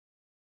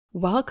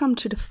Welcome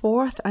to the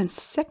fourth and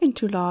second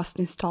to last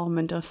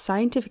installment of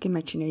Scientific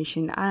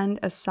Imagination and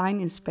a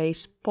Sign in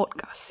Space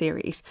podcast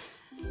series.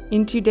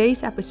 In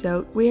today's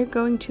episode, we are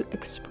going to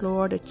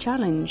explore the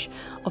challenge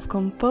of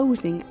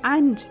composing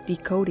and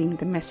decoding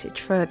the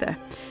message further.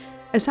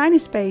 A Sign in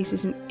Space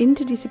is an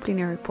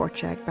interdisciplinary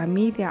project by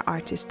media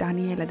artist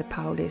Daniela De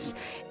Paulis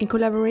in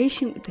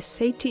collaboration with the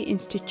SETI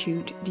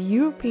Institute, the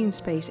European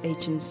Space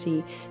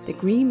Agency, the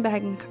Green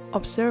Bank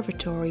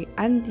Observatory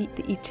and the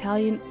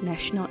Italian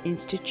National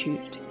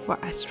Institute for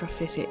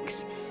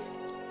Astrophysics.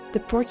 The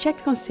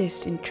project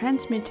consists in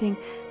transmitting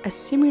a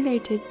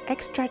simulated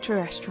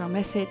extraterrestrial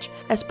message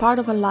as part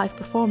of a live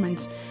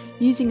performance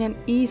using an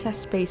ESA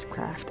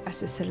spacecraft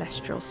as a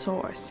celestial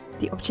source.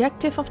 The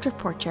objective of the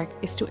project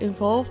is to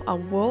involve a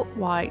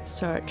worldwide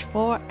search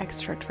for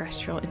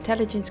extraterrestrial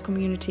intelligence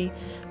community,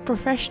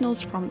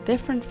 professionals from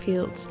different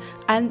fields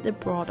and the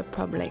broader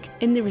public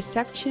in the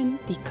reception,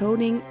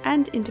 decoding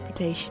and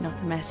interpretation of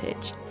the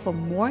message. For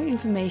more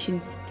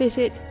information,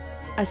 visit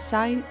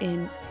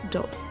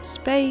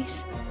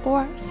asignin.space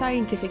or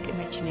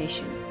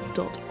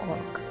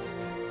scientificimagination.org.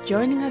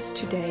 Joining us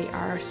today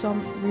are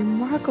some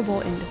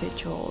remarkable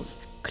individuals: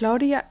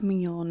 Claudia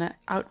Mignone,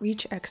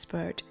 outreach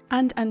expert,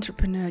 and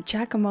entrepreneur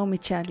Giacomo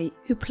Michelli,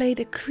 who played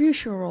a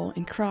crucial role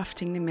in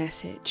crafting the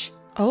message.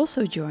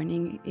 Also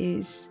joining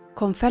is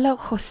Confello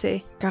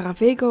José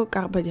Caravego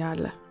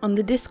Garbajal on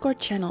the Discord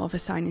channel of A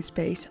Sign in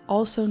Space,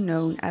 also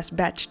known as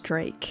Batch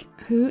Drake,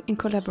 who, in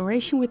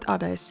collaboration with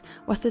others,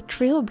 was the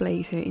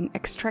trailblazer in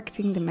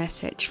extracting the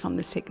message from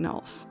the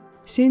signals.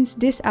 Since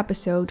this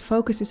episode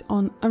focuses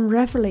on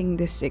unraveling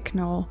this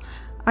signal,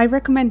 I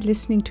recommend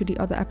listening to the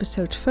other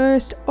episodes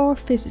first or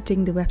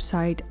visiting the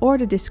website or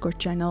the Discord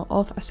channel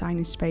of A Sign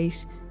in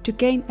Space to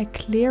gain a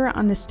clearer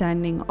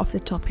understanding of the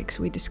topics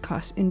we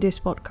discuss in this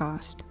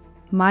podcast.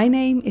 My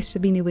name is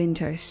Sabine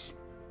Winters.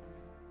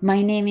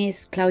 My name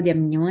is Claudia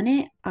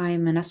Mignone.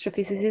 I'm an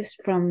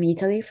astrophysicist from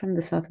Italy, from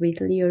the south of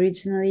Italy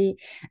originally,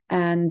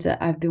 and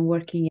I've been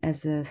working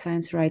as a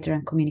science writer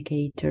and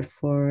communicator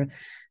for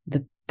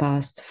the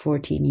past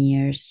 14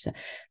 years.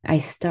 I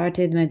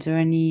started my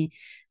journey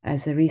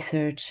as a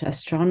research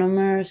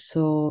astronomer,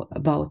 so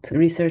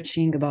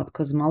researching about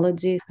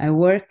cosmology. I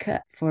work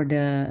for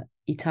the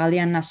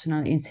Italian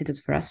National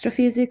Institute for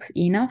Astrophysics,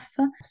 INAF,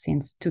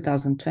 since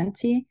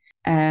 2020.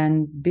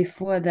 And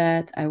before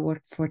that, I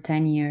worked for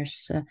 10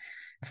 years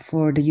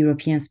for the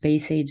European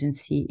Space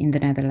Agency in the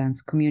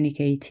Netherlands,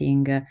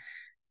 communicating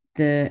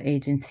the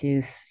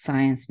agency's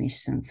science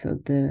mission, so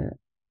the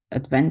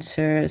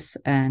adventures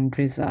and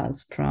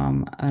results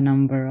from a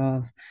number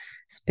of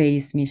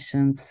space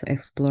missions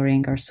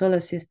exploring our solar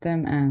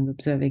system and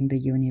observing the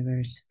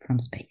universe from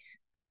space.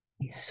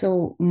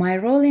 So my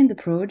role in the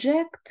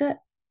project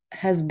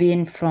has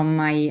been from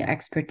my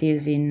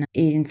expertise in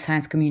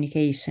science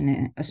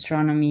communication,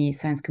 astronomy,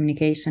 science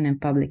communication,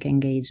 and public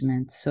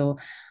engagement. So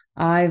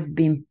I've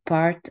been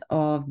part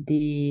of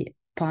the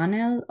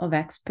panel of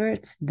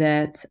experts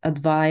that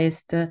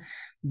advised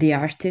the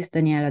artist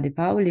Daniela De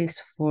Paulis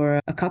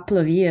for a couple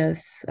of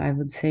years, I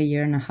would say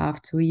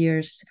 1.5, 2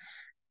 years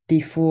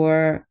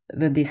before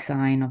the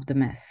design of the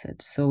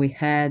message. So we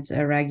had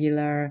a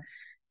regular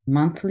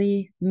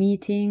monthly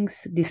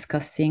meetings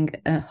discussing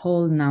a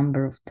whole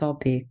number of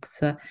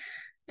topics.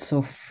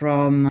 So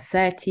from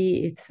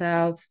SETI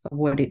itself,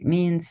 what it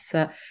means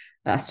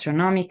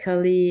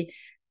astronomically,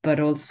 but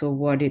also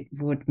what it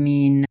would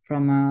mean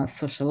from a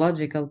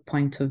sociological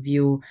point of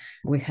view.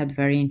 We had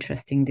very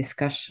interesting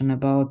discussion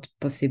about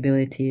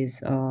possibilities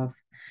of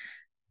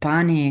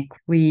panic.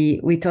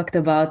 We talked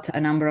about a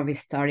number of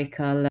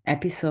historical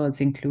episodes,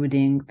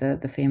 including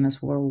the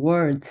famous war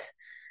words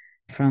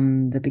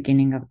from the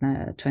beginning of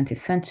the 20th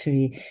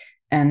century.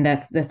 And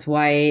that's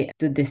why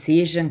the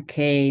decision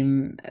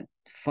came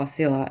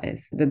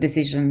fossilized. The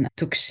decision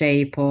took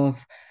shape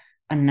of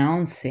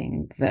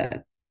announcing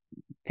that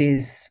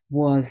this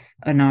was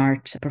an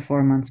art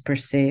performance per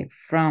se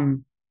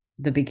from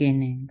the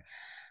beginning.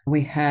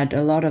 We had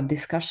a lot of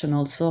discussion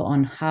also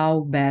on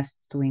how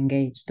best to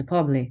engage the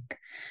public,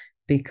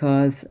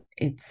 because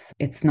it's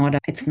not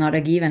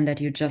a given that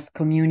you just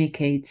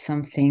communicate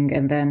something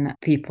and then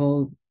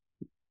people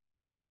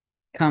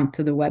come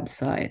to the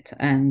website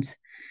and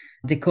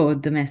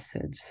decode the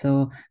message.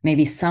 So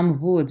maybe some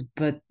would,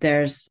 but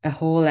there's a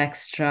whole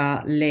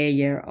extra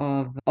layer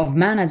of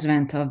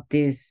management of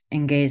this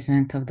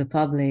engagement of the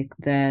public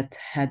that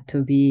had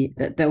to be,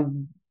 that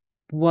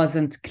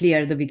wasn't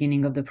clear at the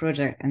beginning of the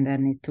project, and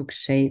then it took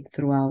shape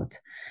throughout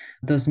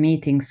those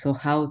meetings. So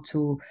how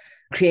to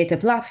create a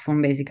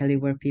platform basically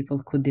where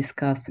people could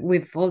discuss.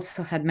 We've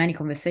also had many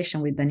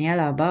conversations with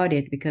Daniela about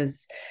it,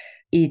 because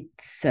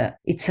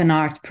it's an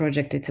art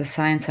project, it's a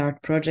science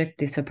art project,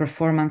 it's a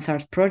performance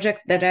art project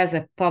that has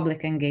a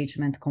public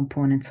engagement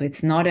component. So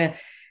it's not a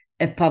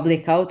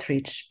public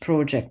outreach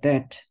project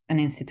that an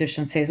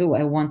institution says, oh,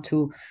 I want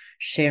to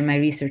share my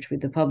research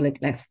with the public,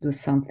 let's do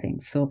something.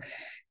 So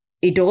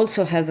it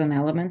also has an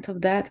element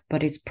of that,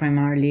 but it's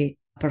primarily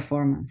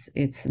performance.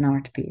 It's an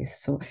art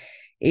piece. So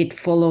it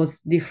follows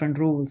different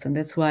rules. And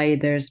that's why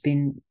there's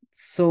been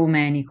so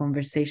many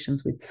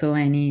conversations with so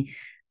many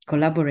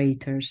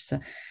collaborators.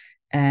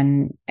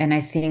 And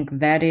I think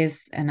that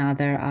is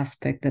another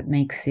aspect that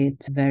makes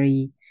it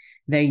very,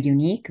 very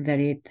unique, that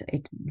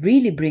it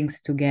really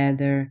brings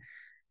together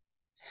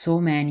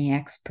so many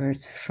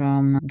experts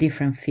from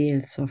different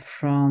fields, so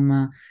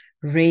from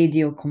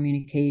radio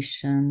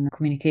communication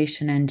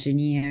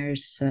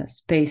engineers,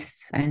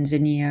 space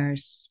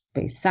engineers,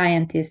 space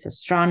scientists,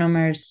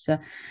 astronomers,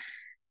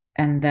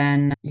 and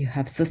then you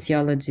have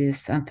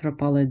sociologists,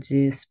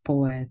 anthropologists,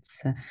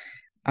 poets,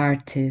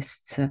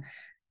 artists,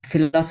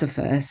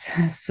 philosophers.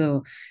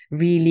 So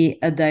really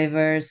a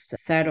diverse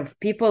set of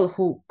people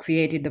who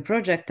created the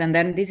project, and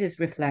then this is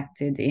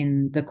reflected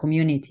in the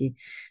community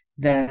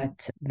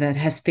that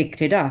has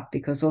picked it up,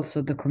 because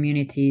also the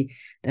community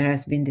that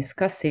has been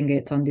discussing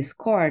it on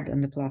Discord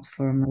and the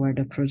platform where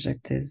the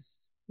project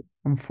is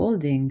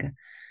unfolding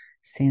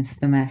since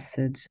the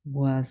message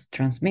was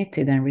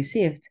transmitted and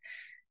received,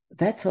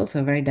 that's also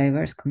a very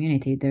diverse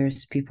community.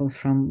 There's people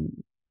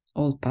from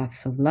all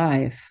paths of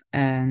life,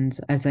 and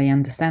as I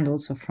understand,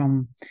 also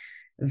from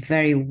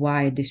very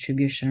wide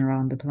distribution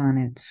around the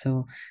planet.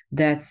 So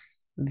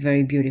that's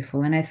very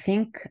beautiful. And I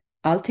think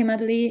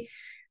ultimately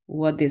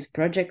what this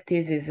project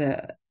is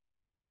an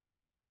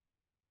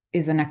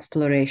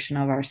exploration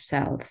of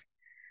ourselves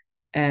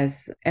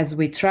as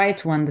we try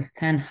to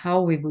understand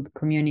how we would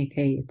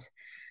communicate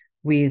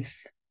with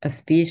a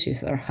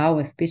species, or how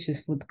a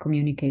species would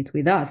communicate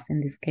with us in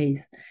this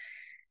case.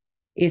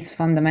 It's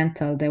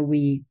fundamental that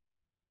we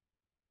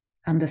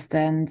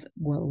understand,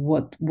 well,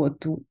 what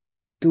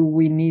do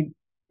we need,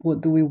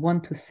 what do we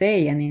want to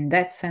say, and in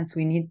that sense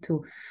we need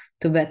to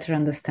better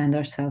understand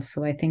ourselves.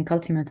 So I think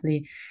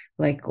ultimately,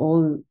 like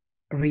all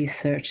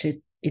research,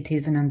 it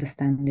is an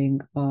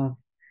understanding of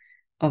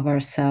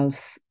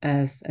ourselves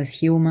as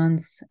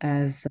humans,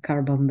 as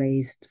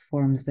carbon-based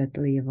forms that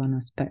live on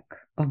a speck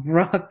of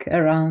rock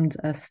around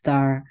a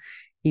star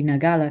in a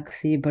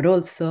galaxy, but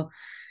also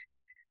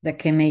that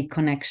can make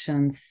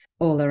connections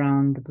all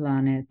around the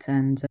planet,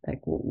 and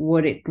like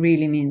what it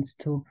really means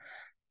to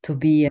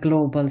be a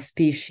global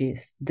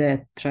species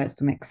that tries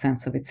to make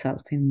sense of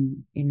itself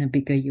in a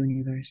bigger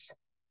universe.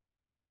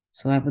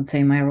 So I would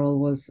say my role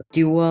was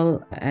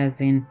dual,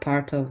 as in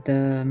part of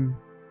the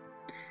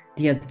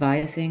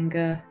advising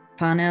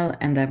panel,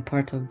 and I'm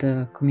part of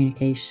the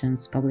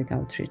communications public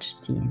outreach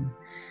team.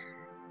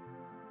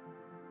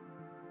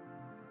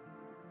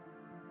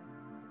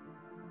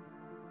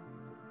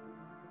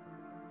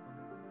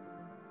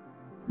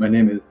 My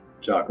name is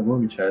Giacomo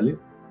Micheli.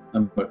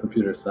 I'm a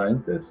computer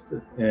scientist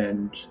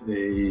and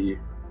an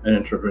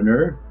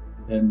entrepreneur,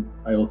 and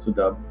I also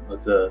dub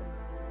as a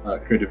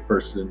creative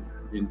person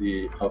in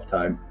the off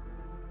time.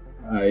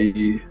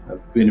 I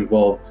have been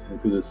involved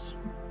into this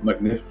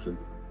magnificent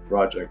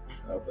project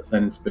of A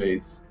Sign in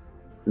Space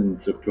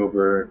since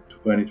October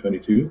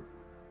 2022,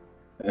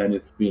 and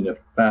it's been a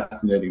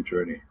fascinating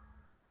journey.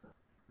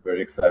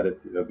 Very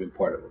excited to have been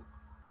part of it.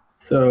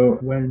 So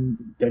when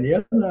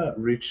Daniela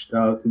reached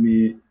out to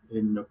me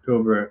in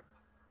October,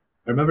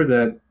 I remember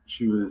that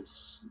she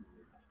was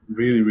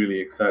really, really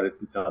excited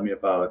to tell me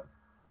about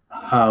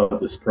how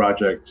this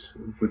project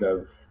would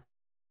have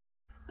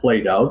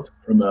played out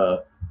from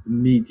a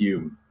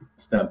medium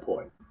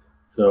standpoint.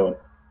 So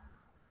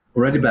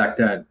already back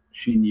then,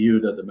 she knew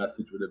that the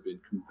message would have been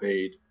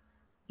conveyed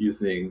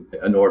using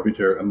an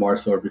orbiter, a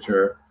Mars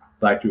orbiter,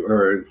 back to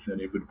Earth,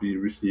 and it would be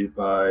received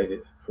by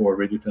 4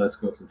 radio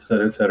telescopes, et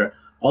cetera, et cetera.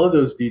 All of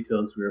those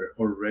details were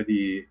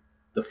already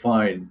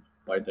defined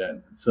by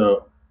then.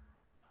 So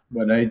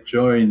when I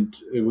joined,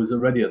 it was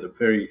already at a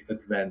very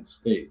advanced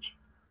stage.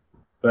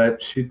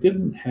 But she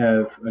didn't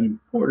have an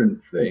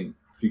important thing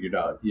figured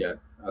out yet.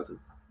 As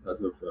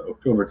of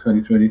October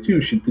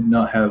 2022, she did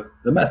not have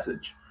the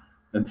message.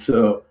 And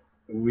so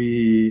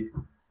we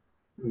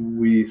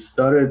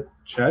started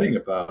chatting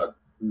about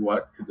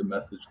what could the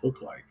message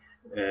look like.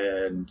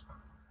 And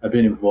I've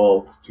been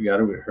involved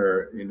together with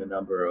her in a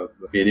number of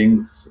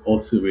meetings,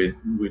 also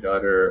with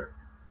other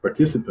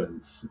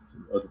participants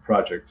of the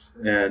project.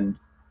 And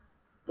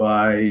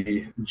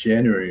by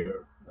January,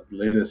 or at the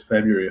latest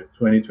February of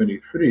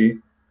 2023,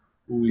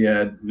 we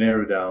had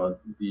narrowed down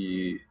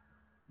the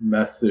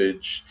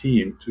message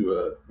team to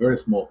a very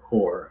small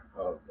core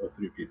of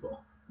 3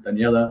 people: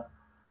 Daniela,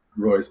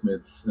 Roy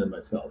Smits, and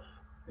myself.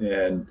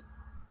 And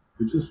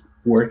we just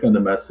worked on the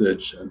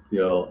message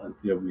until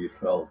we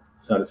felt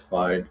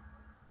satisfied.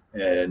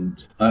 And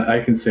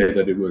I can say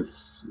that it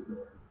was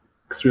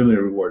extremely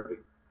rewarding.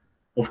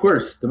 Of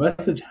course, the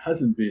message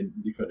hasn't been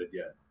decoded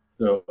yet,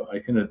 so I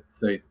cannot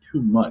say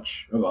too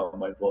much about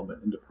my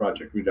involvement in the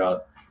project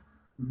without.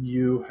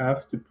 You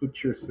have to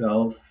put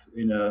yourself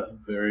in a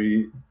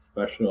very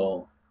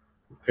special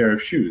pair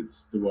of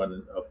shoes, the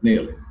one of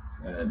nailing,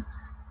 and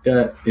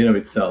that in of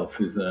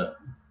itself is a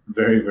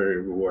very,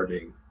 very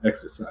rewarding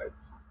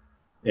exercise.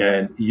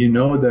 And you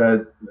know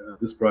that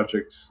this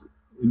project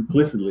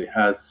implicitly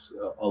has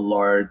a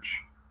large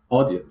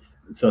audience,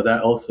 and so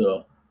that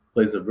also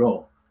plays a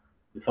role.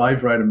 If I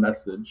write a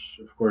message,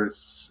 of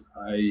course,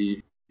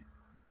 I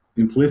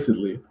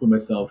implicitly put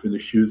myself in the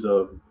shoes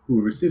of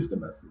who receives the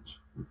message.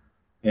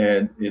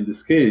 And in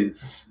this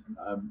case,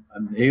 I'm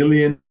an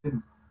alien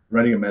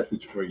writing a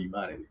message for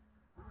humanity.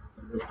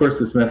 Of course,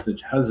 this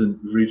message hasn't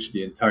reached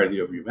the entirety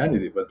of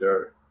humanity, but there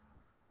are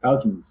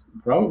thousands,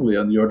 probably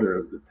on the order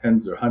of the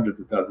tens or hundreds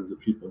of thousands of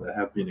people that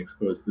have been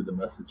exposed to the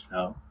message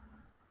now,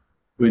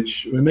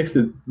 which makes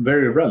it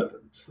very relevant.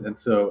 And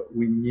so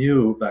we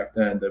knew back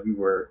then that we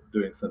were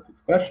doing something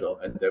special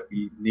and that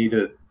we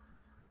needed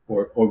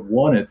or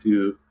wanted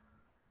to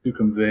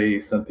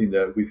convey something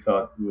that we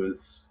thought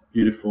was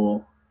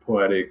beautiful,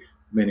 poetic,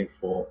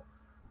 meaningful,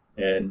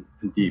 and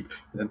deep.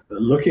 And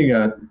looking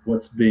at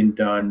what's being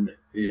done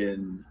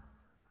in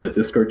the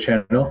Discord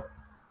channel,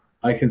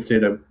 I can say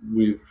that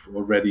we've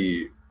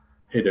already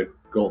hit a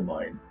gold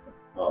mine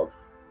of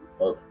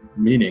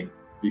meaning,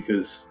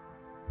 because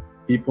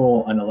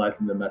people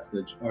analyzing the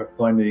message are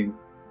finding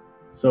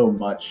so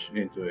much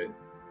into it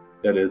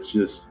that it's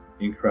just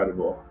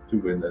incredible to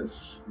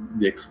witness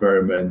the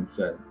experiments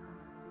and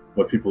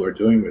what people are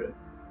doing with it.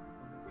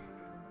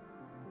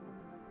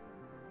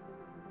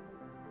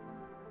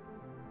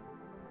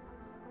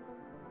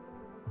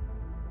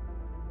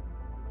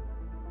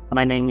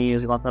 My name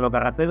is Gonzalo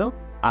Carracedo.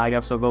 I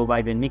also go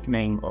by the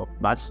nickname of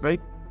Badstreet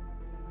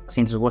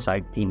since I was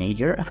a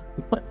teenager.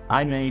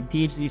 I'm a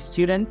PhD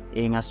student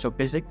in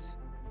astrophysics.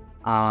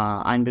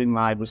 I'm doing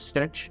my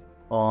research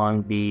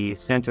on the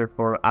Center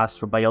for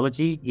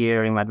Astrobiology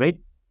here in Madrid,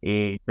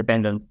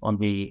 dependent on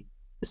the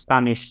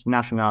Spanish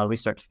National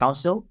Research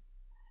Council.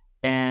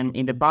 And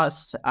in the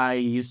past, I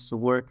used to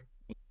work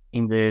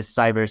in the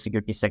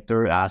cybersecurity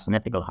sector as an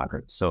ethical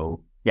hacker.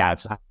 So yeah,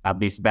 I have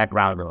this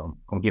background of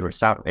computer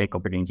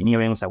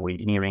engineering, software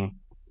engineering,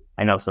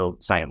 and also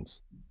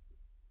science.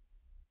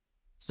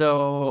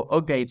 So,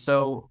 okay,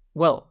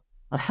 well,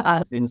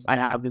 since I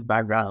have this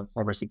background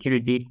in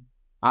cybersecurity,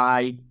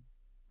 I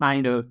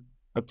kind of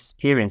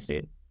experience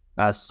it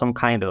as some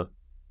kind of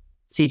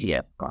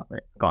CTF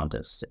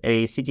contest.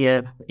 A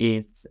CTF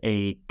is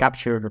a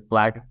capture the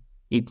flag.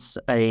 It's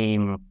a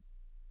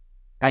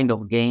kind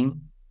of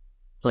game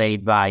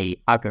played by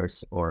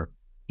hackers or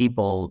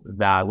people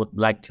that would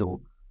like to,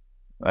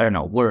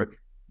 work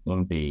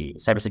in the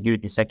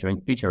cybersecurity sector in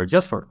the future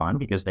just for fun,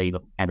 because they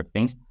love kind of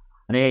things.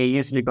 And they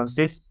usually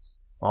consist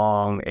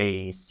on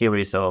a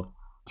series of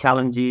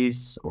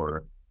challenges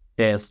or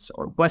tests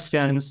or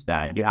questions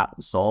that you have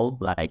to solve,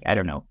 like,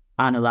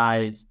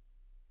 analyze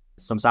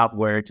some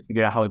software to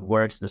figure out how it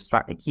works, to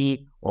extract a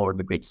key or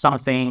to create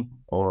something,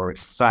 or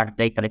extract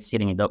data that's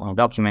sitting in a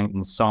document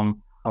in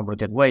some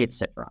convoluted way,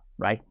 etc.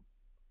 Right?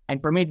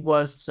 And for me, it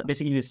was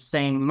basically the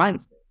same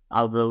mindset,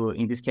 although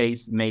in this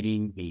case,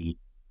 maybe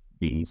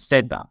the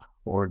setup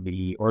or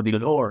the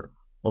lore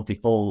of the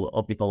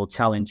whole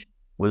challenge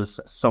was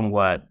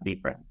somewhat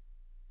different.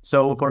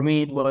 So for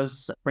me, it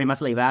was pretty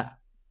much like that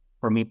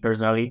for me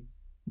personally.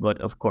 But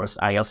of course,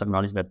 I also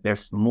acknowledge that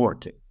there's more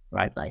to it,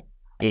 right? Like,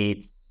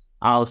 it's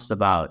also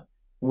about,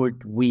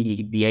 would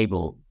we be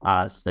able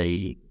as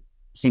a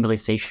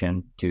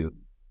civilization to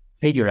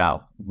figure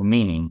out the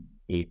meaning,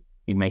 if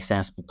it makes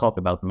sense to talk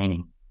about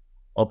meaning,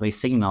 of a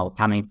signal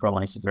coming from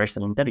an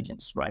extraterrestrial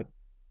intelligence, right?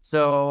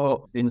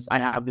 So since I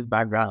have this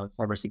background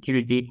in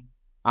cybersecurity,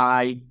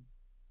 I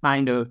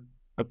kind of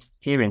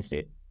experience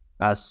it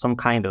as some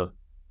kind of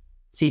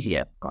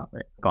CTF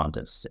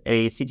contest.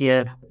 A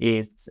CTF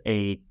is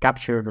a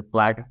capture the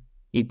flag.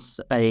 It's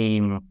a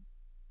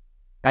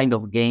kind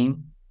of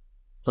game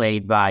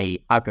played by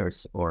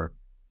hackers or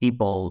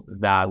people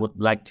that would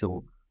like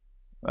to,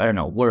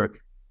 work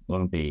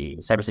in the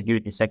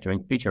cybersecurity sector in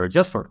the future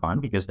just for fun,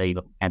 because they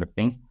love kind of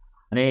things.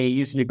 And they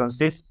usually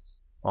consist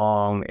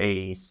on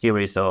a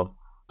series of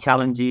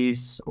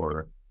challenges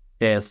or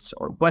tests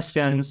or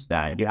questions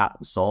that you have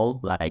to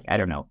solve, like,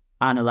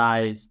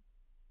 analyze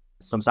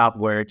some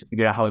software to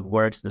figure out how it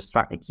works, to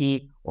extract a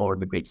key or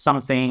to create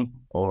something,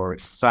 or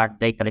extract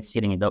data that's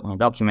sitting in a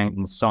document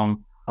in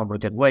some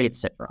convoluted way,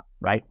 etc.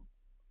 Right?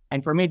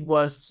 And for me, it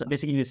was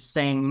basically the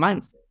same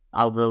mindset,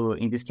 although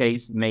in this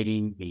case,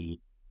 maybe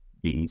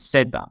the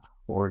setup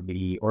or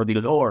the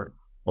lore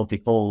of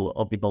the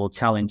whole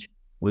challenge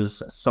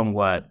was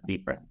somewhat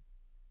different.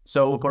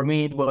 So for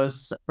me, it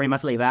was pretty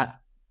much like that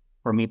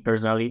for me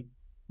personally.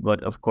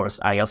 But of course,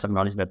 I also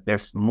acknowledge that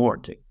there's more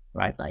to it,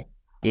 right? Like,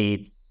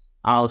 it's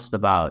also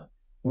about,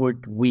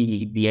 would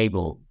we be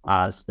able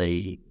as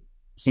a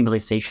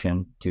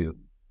civilization to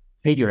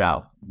figure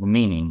out the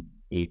meaning,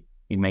 if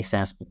it makes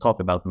sense to talk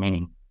about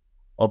meaning,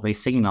 of a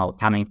signal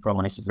coming from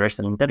an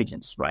extraterrestrial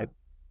intelligence, right?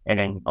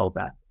 And all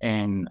that.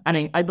 And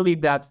I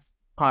believe that's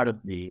part of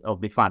the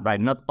fun, right?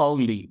 Not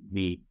only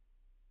the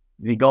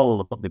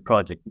goal of the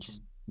project, which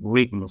is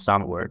written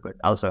somewhere, but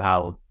also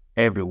how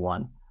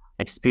everyone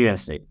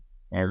experiences it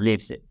and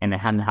lives it, and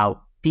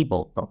how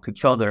people talk to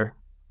each other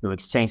to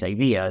exchange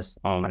ideas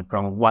on and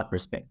from what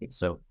perspective.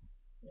 So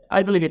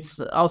I believe it's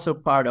also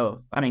part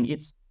of,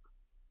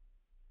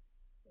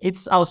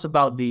 it's also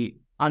about the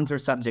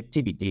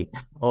intersubjectivity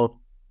of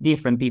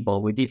different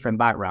people with different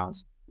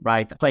backgrounds,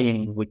 right?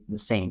 Playing with the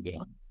same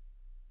game.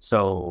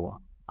 So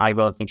I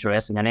got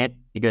interested in it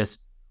because,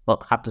 well,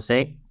 I have to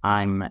say,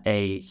 I'm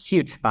a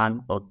huge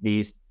fan of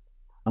this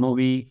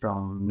movie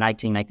from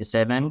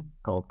 1997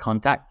 called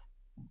Contact.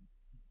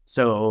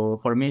 So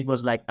for me, it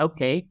was like,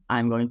 okay,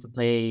 I'm going to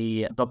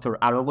play Dr.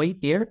 Arroway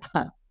here.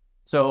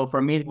 So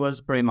for me, it was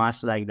pretty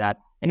much like that.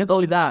 And not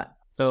only that,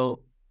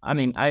 so, I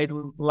mean, I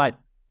do like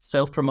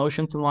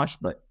self-promotion too much,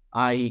 but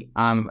I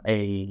am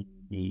the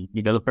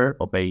developer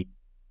of a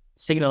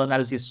signal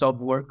analysis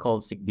software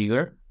called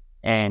SigDigger,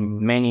 and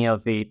many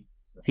of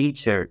its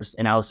features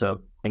and also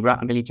the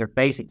graphical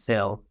interface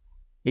itself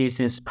is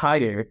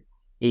inspired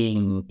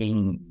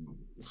in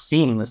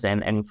scenes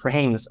and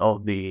frames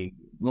of the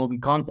movie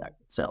Contact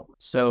itself.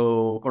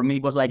 So for me,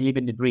 it was like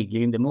living the dream,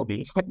 living the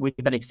movie with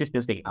that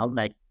existence thing. I was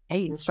like,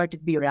 hey, let's try to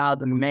figure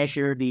out and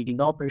measure the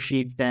Doppler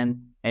shift and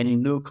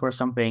look for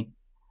something.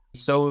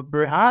 So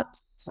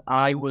perhaps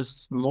I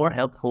was more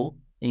helpful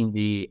in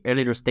the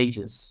earlier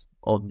stages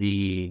of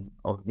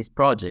this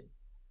project.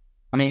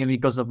 I mean,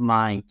 because of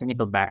my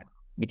technical background.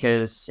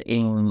 Because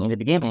in the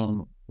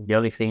beginning, the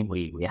only thing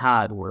we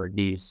had were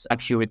these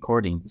actual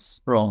recordings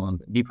from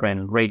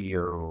different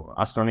radio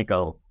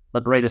astronomical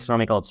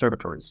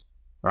observatories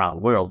around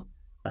the world,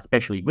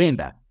 especially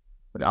Greenback,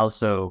 but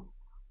also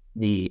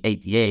the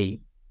ATA,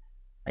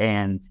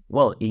 and,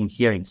 well,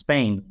 here in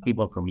Spain,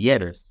 people from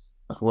IERES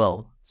as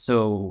well.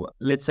 So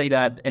let's say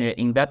that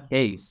in that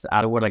case,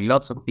 there were like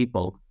lots of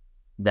people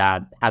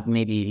that had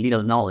maybe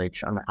little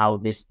knowledge on how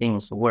these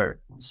things work.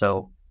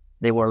 So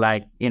they were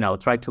like,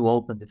 try to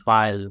open the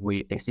file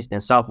with existing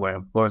software.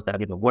 Of course, that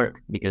didn't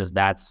work because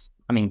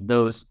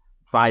those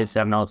files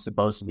are not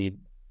supposed to be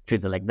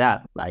treated like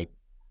that. Like,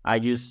 I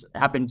just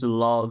happen to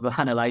love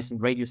analyzing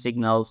radio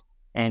signals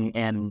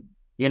and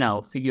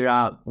figure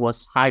out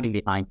what's hiding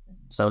behind them.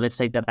 So let's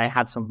say that I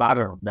had some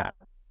background of that.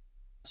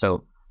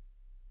 So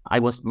I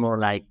was more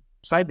like,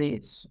 try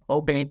this,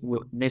 open it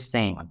with this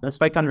thing. Let's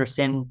try to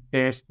understand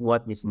first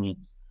what this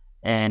means.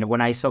 And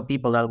when I saw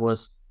people that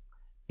was,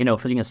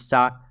 feeling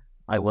stuck,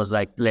 I was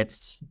like,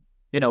 let's,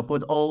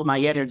 put all my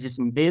energies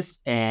in this.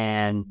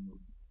 And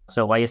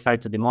so I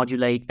started to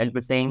demodulate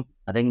everything.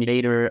 I think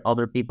later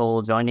other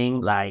people joining,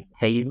 like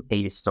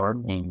Hey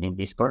Storm in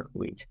Discord,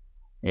 which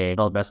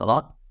helped us a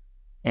lot.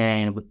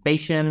 And with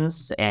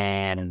patience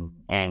and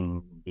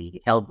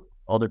the help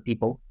of other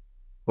people,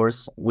 of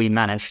course, we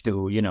managed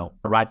to,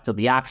 arrive to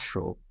the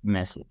actual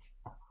message.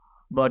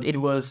 But it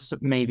was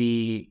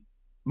maybe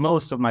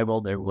most of my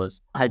role there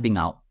was helping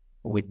out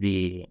with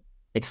the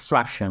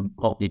extraction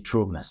of the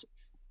true message,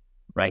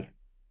 right?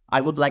 I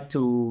would like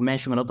to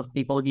mention a lot of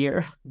people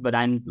here, but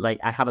I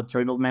have a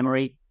terrible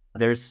memory.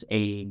 There's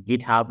a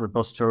GitHub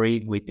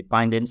repository with the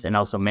findings and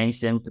also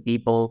mentioned to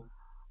people.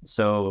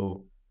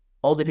 So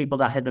all the people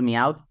that helped me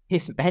out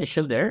is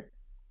mentioned there.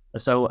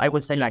 So I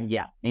would say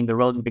in the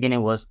role in the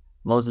beginning was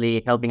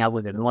mostly helping out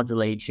with the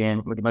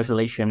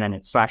modulation and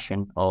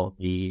extraction of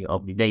the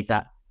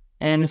data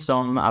and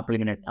some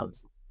preliminary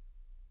analysis.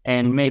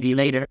 And maybe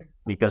later,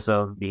 because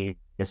of the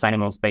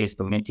assignment space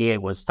community, I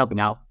was helping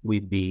out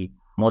with the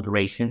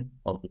moderation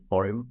of the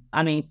forum.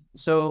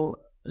 So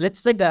let's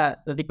say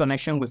that the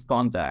connection with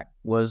Contact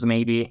was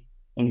maybe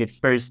in the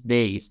first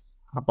days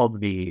of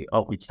the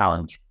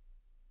challenge.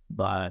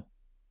 But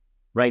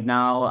right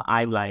now,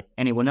 I'm like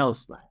anyone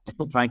else,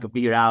 trying to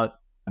figure out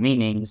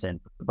meanings and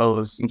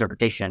propose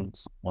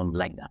interpretations on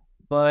like that.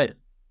 But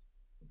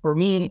for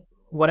me,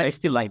 what I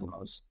still like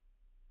most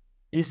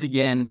is,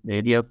 again, the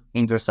idea of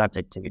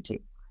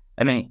intersubjectivity.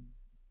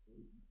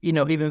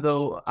 Even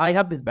though I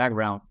have this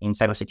background in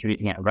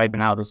cybersecurity and right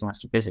now this in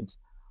astrophysics,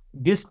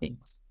 these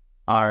things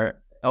are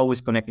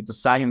always connected to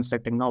science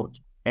and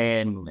technology.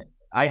 And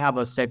I have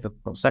a set of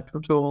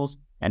conceptual tools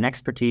and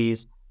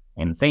expertise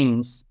and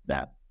things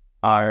that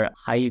are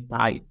highly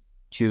tied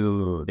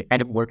to the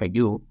kind of work I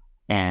do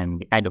and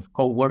the kind of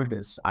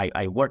co-workers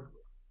I work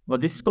with.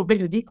 But this is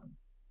completely different.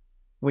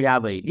 We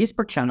have a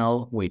Discord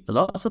channel with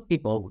lots of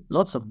people, with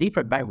lots of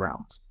different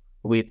backgrounds,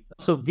 with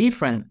lots of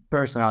different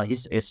personal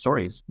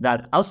stories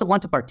that also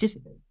want to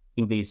participate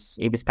in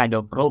this kind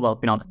of global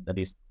phenomenon that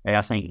is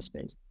ascending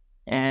space.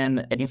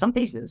 And in some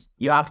cases,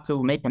 you have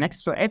to make an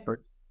extra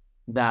effort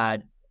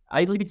that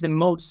I believe is the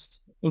most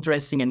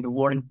interesting and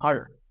rewarding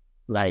part.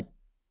 Like,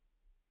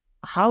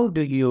 how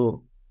do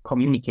you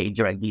communicate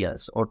your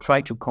ideas or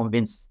try to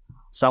convince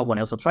someone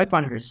else or try to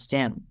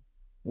understand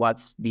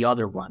what's the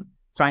other one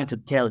trying to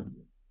tell you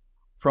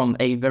from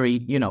a very,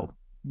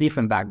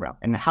 different background?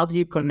 And how do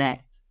you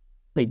connect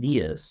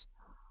ideas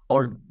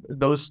or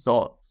those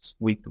thoughts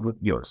with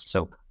yours?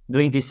 So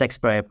doing this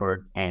extra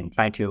effort and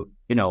trying to,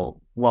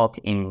 walk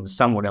in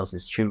someone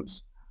else's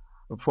shoes,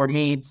 for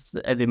me, it's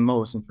the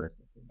most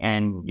interesting.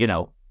 And,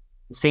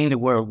 seeing the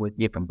world with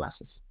different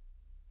glasses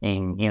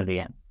in the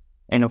end.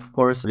 And of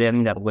course,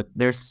 learning that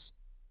there's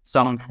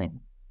something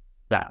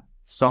that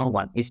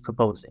someone is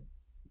proposing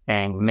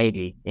and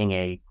maybe in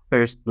a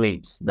first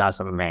place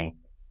doesn't make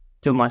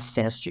too much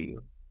sense to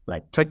you.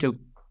 Like, try to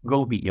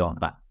go beyond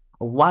that.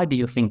 Why do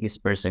you think this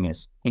person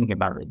is thinking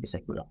about it this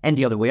way? And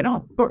the other way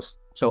around, of course.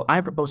 So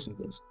I'm proposing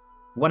this.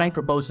 When I'm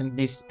proposing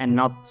this and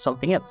not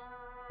something else?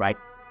 right?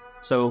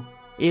 So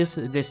is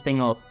this thing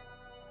of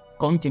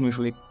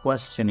continuously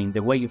questioning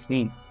the way you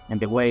think and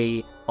the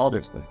way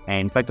others think,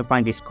 and try to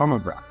find this common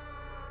ground,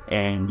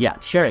 and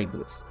sharing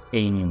this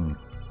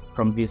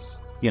from this,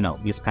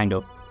 this kind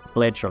of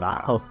pleasure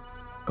of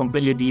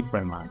completely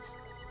different minds.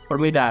 For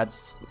me,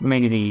 that's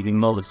maybe the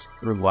most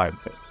rewarding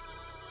thing.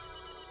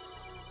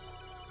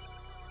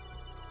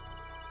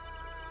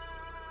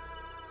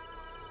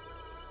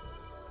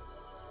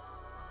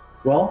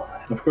 Well,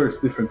 of course,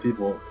 different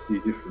people see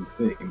different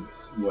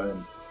things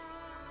when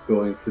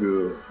going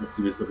through a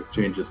series of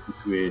exchanges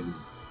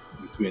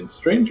between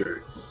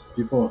strangers,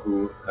 people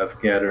who have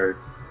gathered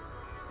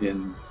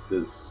in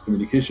this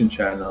communication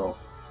channel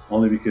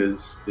only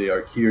because they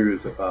are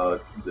curious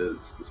about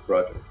this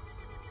project.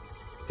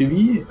 To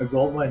me, a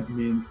goldmine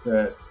means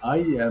that I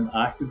am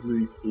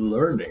actively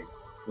learning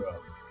from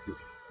this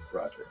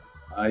project.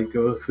 I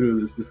go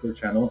through this Discord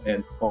channel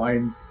and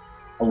find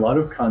a lot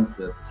of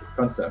concepts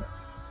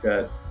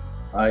that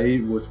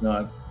I was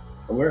not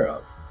aware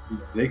of.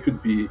 They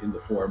could be in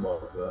the form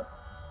of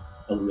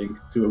a link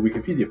to a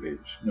Wikipedia page.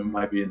 It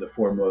might be in the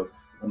form of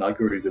an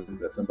algorithm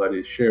that somebody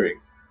is sharing.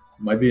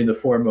 It might be in the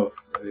form of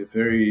a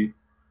very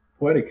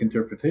poetic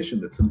interpretation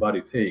that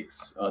somebody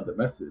takes on the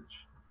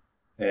message.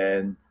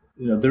 And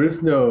there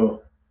is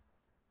no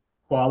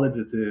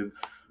qualitative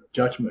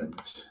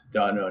judgment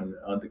done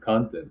on the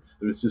content.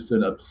 There's just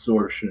an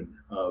absorption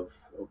of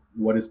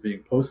what is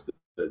being posted.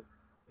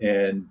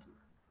 And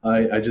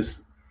I just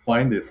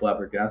find it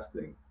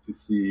flabbergasting to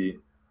see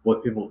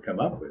what people come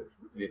up with.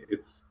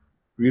 It's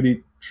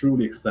really,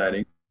 truly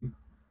exciting.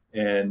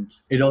 And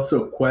it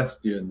also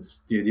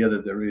questions the idea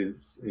that there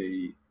is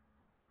a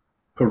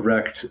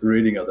correct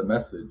reading of the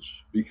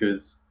message,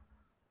 because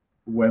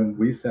when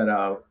we set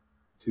out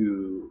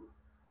to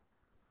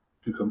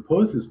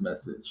compose this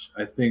message,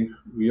 I think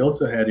we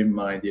also had in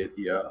mind the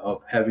idea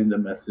of having the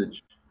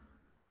message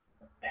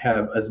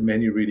have as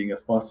many reading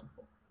as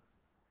possible.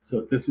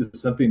 So this is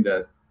something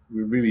that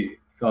we really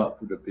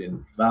thought would have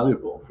been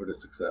valuable for the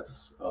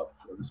success of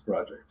this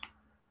project.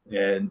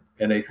 And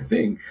I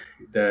think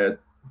that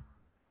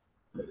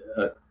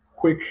a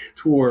quick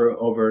tour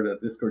over the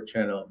Discord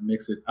channel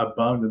makes it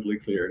abundantly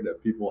clear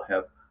that people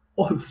have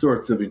all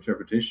sorts of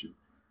interpretation,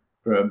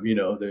 from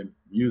the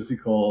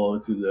musical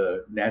to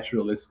the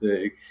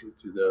naturalistic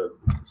to the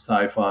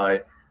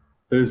sci-fi.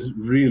 There's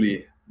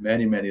really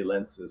many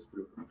lenses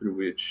through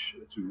which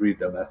to read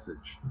the message.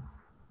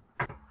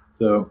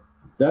 So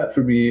that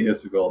for me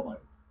is a goldmine.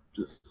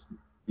 Just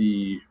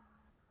the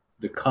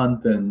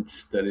content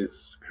that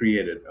is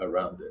created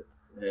around it,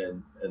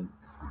 and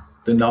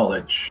the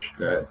knowledge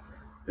that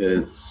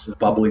is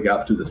bubbling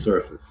up to the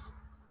surface.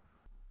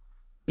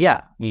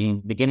 Yeah,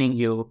 in the beginning,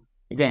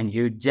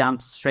 you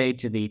jump straight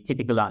to the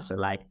typical answer,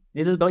 like,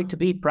 this is going to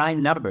be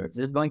prime number, this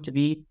is going to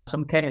be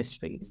some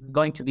chemistry, this is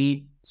going to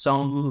be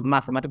some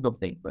mathematical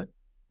thing, but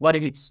what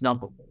if it's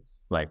not the case?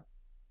 Like,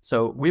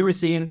 so we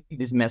receive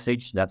this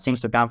message that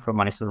seems to come from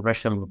an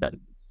extraterrestrial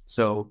intelligence.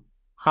 So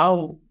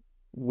how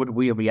would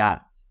we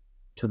react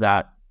to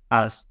that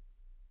as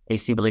a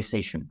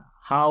civilization?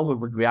 How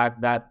would we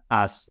react that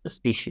as a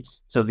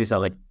species? So these are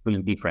like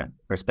really different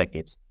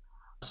perspectives.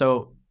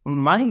 So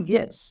my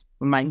guess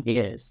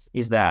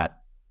is that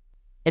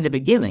in the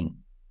beginning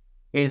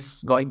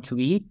is going to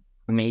be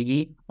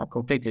maybe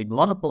completely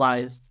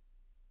monopolized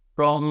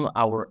from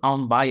our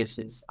own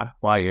biases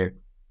acquired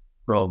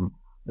from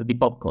the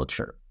pop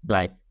culture.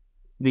 Like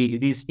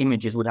these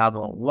images would have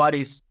what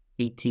is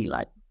ET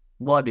like?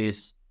 What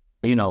is,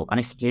 an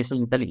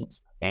extraterrestrial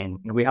intelligence? And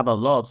we have a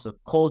lot of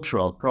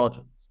cultural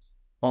projects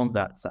on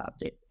that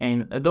subject.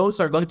 And those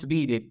are going to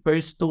be the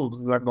first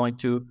tools we're going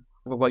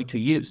to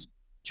use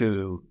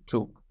to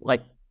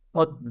like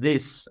put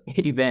this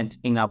event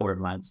in our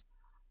minds.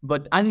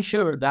 But I'm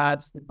sure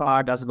that's the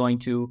part that's going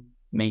to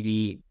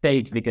maybe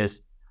fade,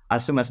 because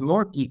as soon as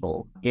more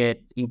people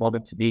get involved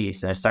into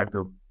this and start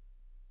to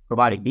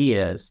provide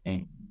ideas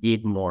and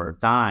give more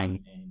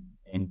time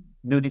and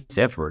do this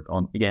effort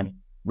on, again,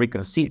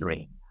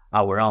 reconsidering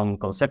our own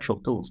conceptual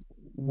tools,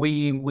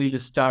 we will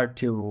start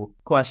to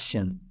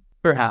question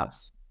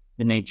perhaps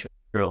the nature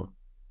of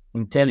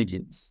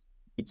intelligence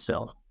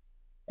itself.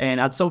 And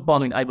at some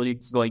point, I believe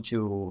it's going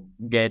to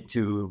get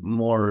to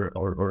more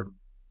or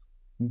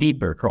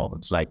deeper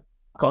problems like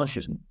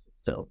consciousness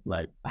itself.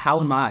 Like, how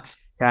much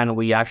can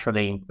we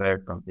actually infer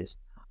from this?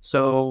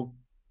 So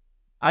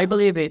I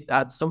believe it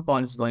at some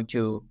point is going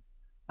to,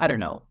 I don't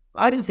know.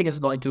 I don't think it's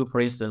going to, for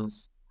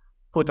instance,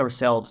 put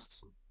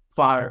ourselves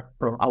far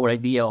from our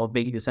idea of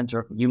being the center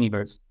of the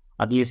universe,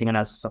 at least in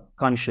a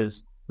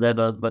subconscious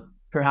level, but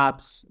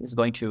perhaps it's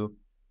going to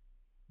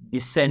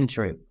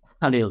decenter it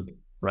a little bit,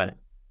 right?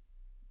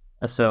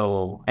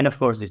 So, and of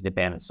course, this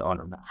depends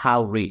on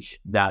how rich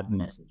that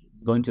message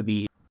is going to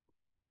be.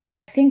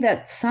 I think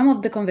that some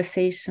of the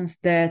conversations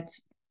that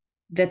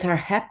are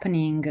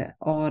happening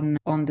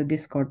on the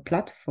Discord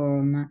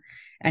platform,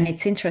 and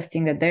it's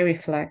interesting that they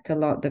reflect a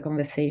lot the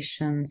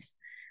conversations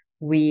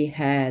we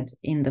had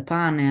in the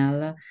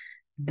panel,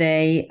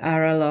 they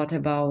are a lot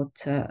about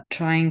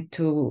trying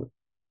to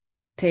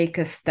take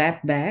a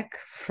step back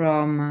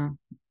from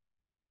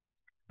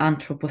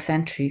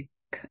anthropocentric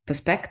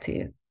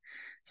perspective.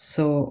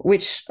 So,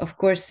 which of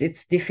course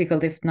it's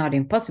difficult, if not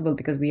impossible,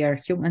 because we are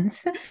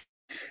humans.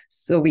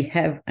 So we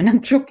have an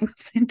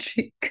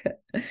anthropocentric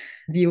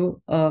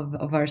view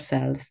of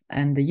ourselves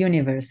and the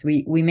universe.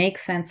 We make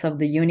sense of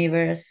the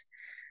universe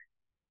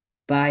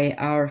by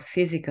our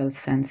physical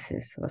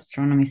senses. So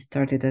astronomy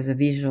started as a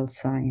visual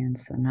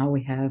science, and now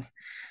we have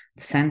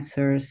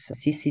sensors,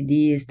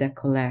 CCDs that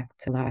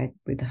collect light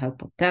with the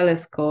help of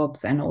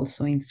telescopes and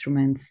also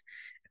instruments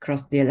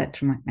across the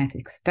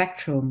electromagnetic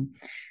spectrum.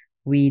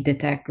 We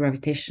detect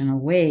gravitational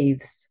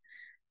waves.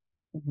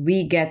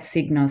 We get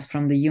signals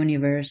from the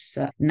universe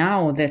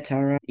now that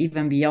are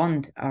even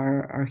beyond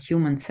our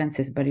human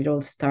senses, but it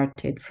all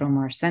started from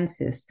our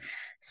senses.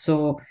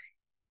 So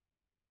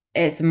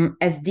as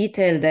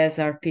detailed as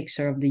our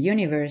picture of the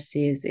universe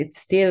is, it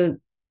still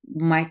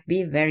might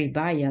be very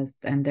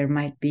biased, and there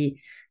might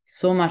be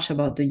so much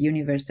about the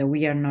universe that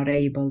we are not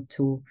able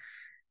to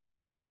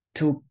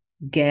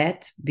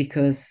get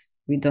because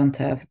we don't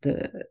have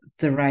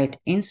the right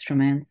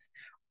instruments.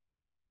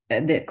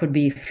 There could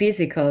be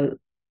physical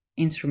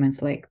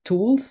instruments like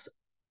tools,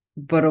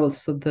 but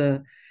also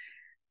the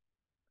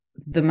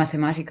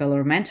mathematical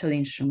or mental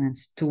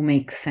instruments to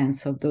make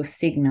sense of those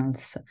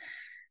signals.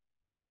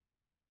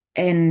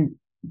 And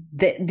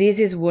this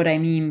is what I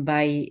mean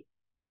by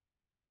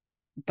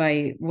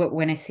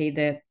when I say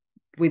that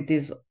with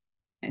this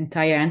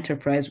entire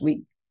enterprise,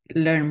 we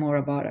learn more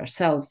about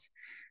ourselves.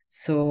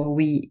 So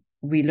we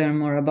learn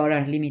more about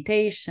our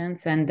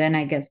limitations, and then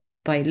I guess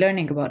by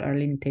learning about our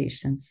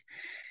limitations,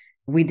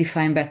 we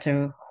define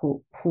better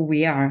who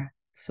we are.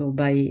 So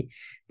by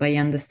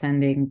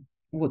understanding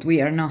what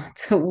we are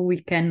not, what we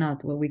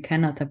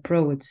cannot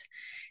approach,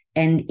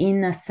 and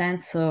in a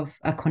sense of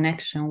a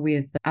connection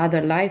with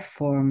other life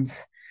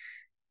forms,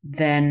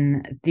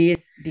 then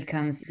this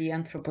becomes the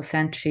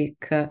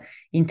anthropocentric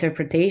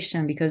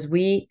interpretation, because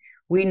we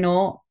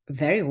know a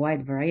very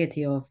wide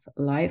variety of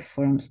life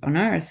forms on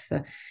Earth,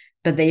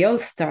 but they all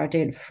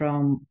started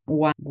from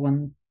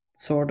one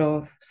sort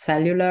of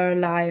cellular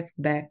life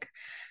back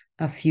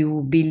a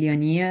few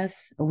billion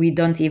years. We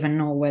don't even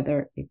know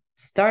whether it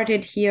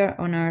started here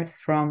on Earth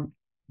from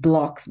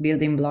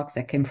building blocks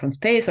that came from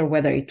space, or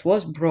whether it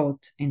was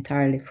brought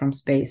entirely from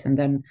space and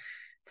then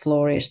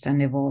flourished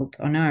and evolved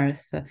on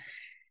Earth.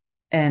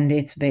 And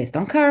it's based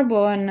on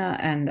carbon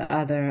and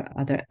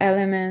other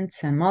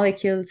elements and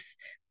molecules.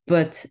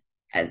 But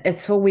and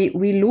so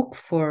we look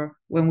for,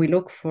 when we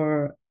look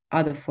for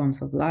other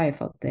forms of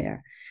life out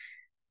there,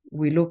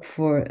 we look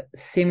for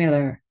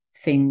similar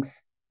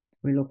things.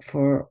 We look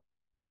for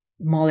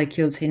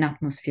molecules in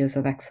atmospheres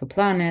of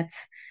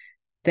exoplanets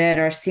that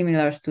are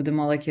similar to the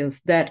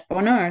molecules that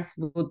on Earth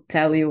would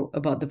tell you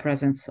about the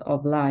presence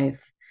of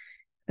life.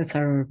 That's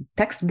our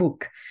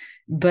textbook.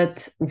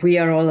 But we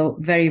are all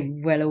very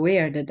well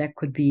aware that there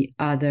could be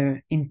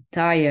other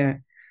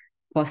entire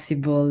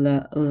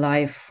possible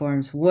life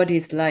forms. What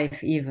is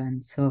life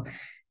even? So,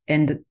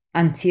 and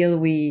until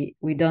we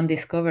don't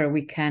discover,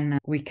 we can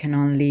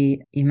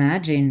only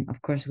imagine,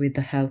 of course, with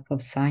the help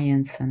of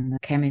science and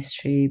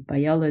chemistry,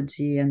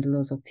 biology, and the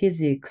laws of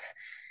physics.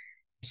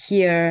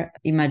 Here,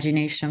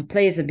 imagination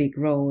plays a big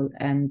role,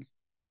 and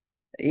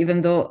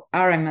even though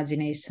our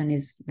imagination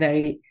is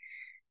very,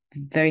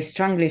 very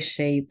strongly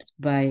shaped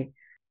by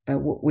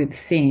what we've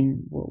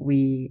seen, what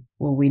we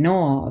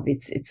know of,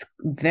 it's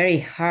very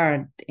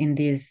hard in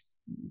these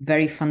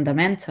very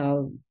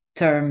fundamental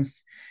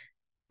terms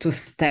to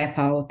step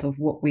out of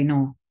what we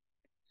know.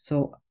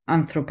 So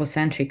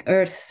anthropocentric,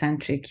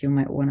 earth-centric, you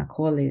might want to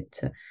call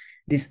it,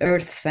 this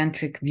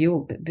earth-centric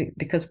view,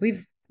 because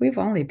we've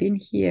only been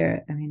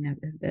here. I mean,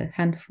 a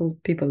handful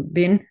of people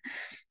been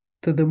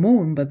to the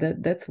moon, but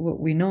that's what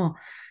we know.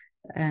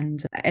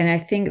 And I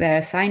think that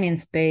A Sign in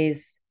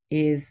Space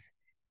is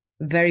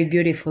a very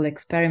beautiful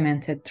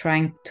experiment at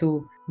trying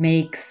to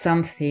make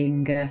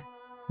something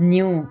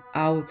new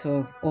out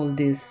of all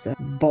this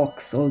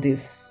box, all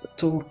this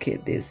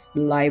toolkit, this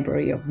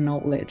library of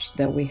knowledge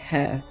that we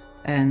have,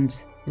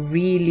 and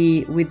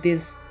really with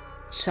this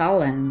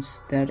challenge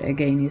that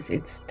again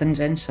it's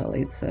tangential,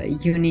 it's a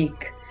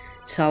unique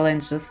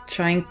challenge, just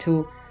trying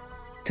to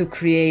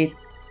create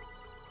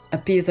a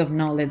piece of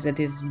knowledge that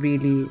is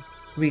really,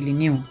 really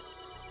new.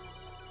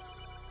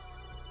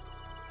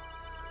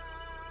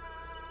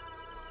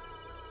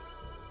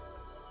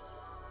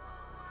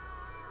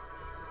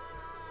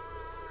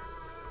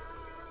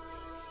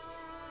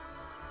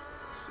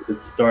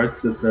 It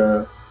starts as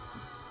a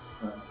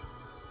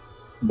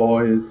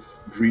boy's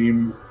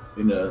dream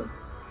in a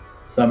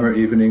summer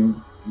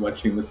evening,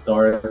 watching the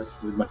stars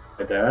with my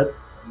dad,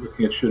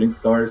 looking at shooting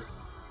stars,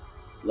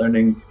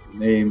 learning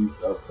names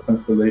of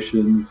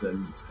constellations,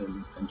 and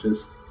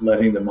just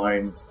letting the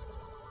mind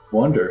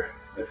wander.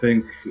 I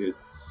think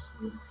it's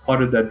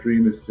part of that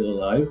dream is still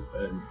alive,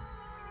 and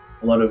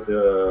a lot of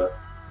the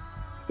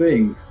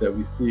things that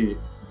we see in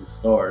the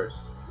stars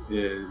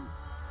is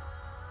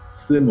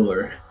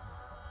similar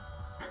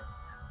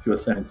to A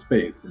Sign in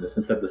Space, in the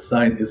sense that the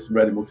sign is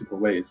read in multiple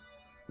ways.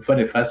 I find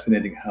it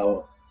fascinating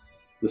how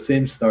the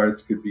same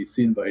stars could be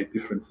seen by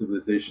different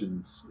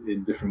civilizations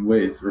in different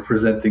ways,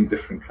 representing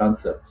different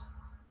concepts.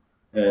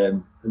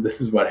 And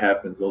this is what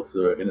happens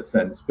also in a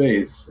sense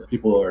space.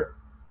 People are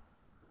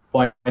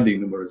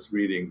finding numerous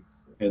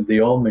readings, and they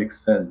all make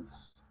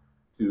sense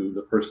to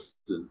the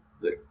person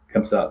that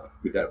comes up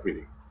with that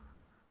reading.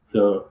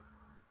 So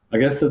I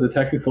guess the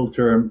technical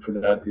term for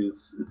that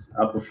is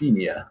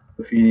apophenia.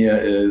 Apophenia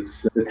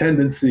is the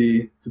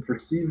tendency to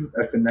perceive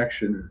a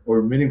connection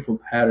or meaningful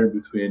pattern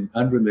between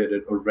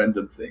unrelated or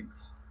random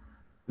things.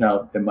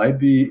 Now, they might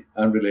be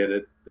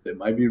unrelated, they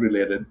might be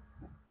related,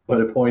 but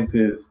the point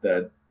is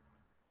that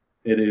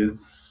it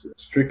is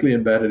strictly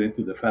embedded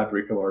into the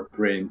fabric of our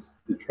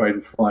brains to try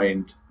to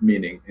find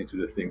meaning into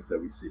the things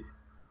that we see.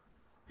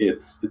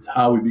 It's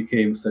how we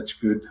became such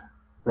good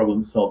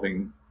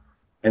problem-solving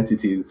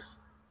entities,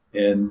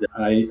 and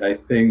I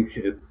think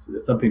it's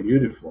something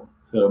beautiful.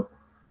 So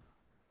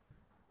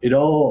it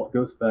all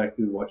goes back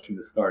to watching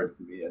the stars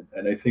to me,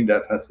 and I think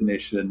that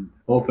fascination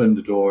opened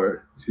the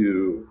door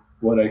to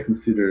what I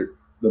consider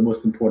the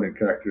most important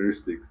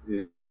characteristic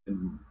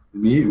in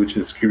me, which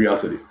is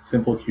curiosity,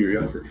 simple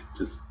curiosity.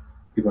 Just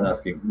keep on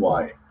asking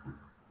why,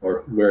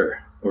 or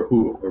where, or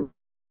who, or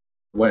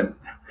when,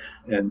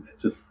 and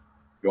just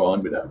go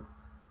on with that.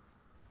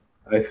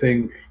 I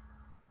think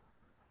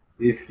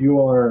if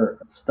you are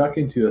stuck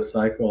into a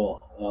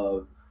cycle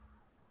of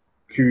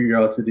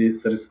curiosity,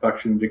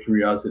 satisfaction to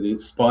curiosity,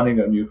 spawning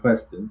a new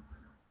question,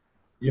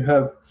 you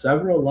have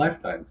several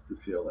lifetimes to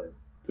fill in.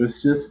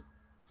 There's just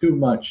too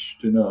much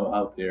to know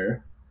out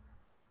there,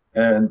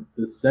 and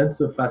the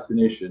sense of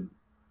fascination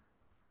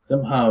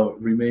somehow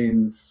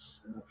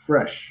remains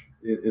fresh.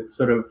 It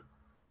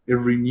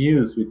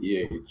renews with the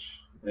age,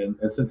 and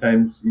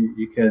sometimes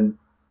you can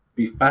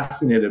be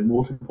fascinated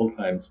multiple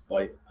times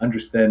by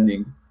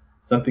understanding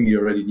something you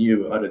already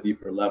knew at a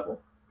deeper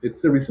level.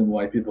 It's the reason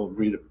why people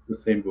read the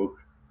same book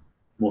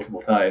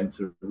multiple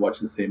times or watch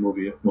the same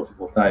movie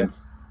multiple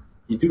times.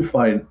 You do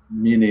find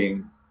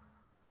meaning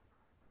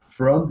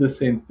from the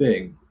same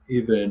thing,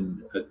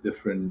 even at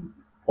different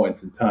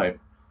points in time.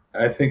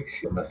 I think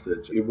the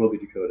message, it will be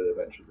decoded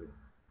eventually.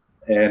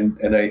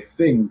 And I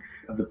think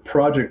the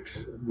project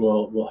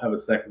will have a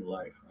second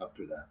life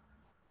after that,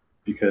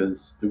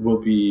 because there will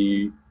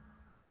be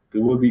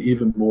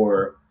even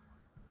more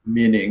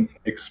meaning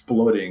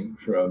exploding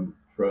from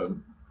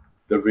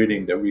the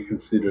reading that we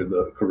consider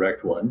the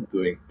correct one,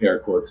 doing air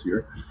quotes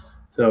here.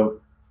 So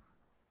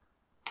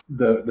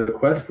the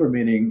quest for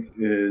meaning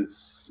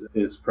is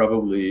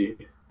probably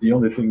the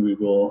only thing we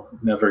will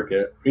never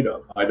get rid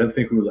of. I don't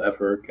think we will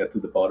ever get to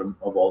the bottom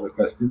of all the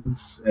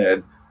questions,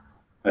 and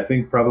I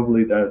think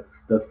probably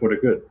that's for the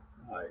good.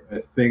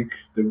 I think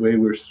the way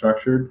we're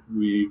structured,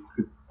 we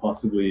could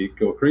possibly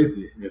go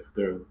crazy if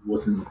there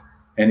wasn't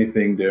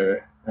anything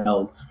there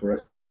else for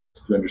us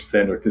to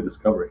understand or to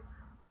discover.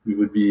 We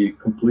would be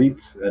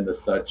complete, and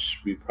as such,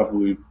 we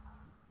probably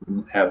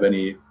wouldn't have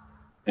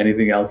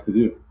anything else to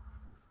do.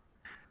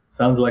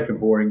 Sounds like a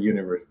boring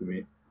universe to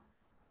me.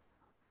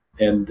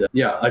 And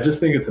yeah, I just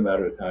think it's a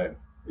matter of time.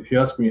 If you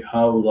ask me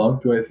how long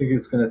do I think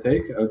it's going to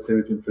take, I would say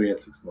between 3 and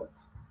 6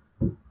 months.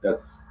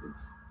 That's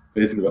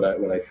basically what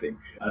I think.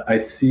 I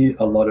see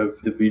a lot of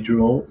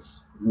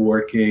individuals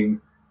working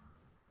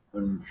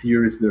on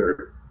theories that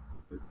are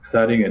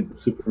exciting and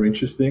super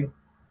interesting.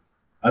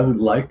 I would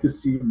like to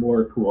see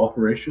more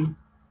cooperation.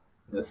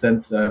 In a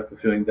sense, I have the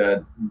feeling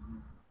that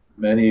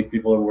many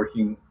people are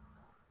working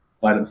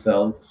by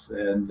themselves,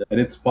 and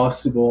it's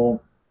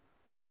possible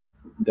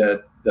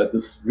that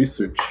this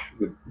research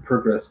would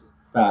progress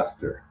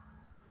faster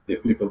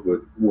if people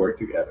would work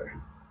together.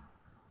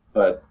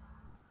 But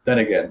then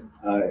again,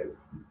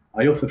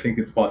 I also think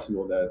it's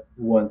possible that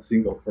one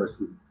single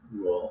person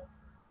will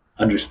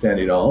understand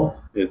it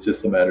all. It's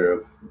just a matter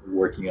of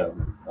working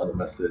on the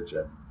message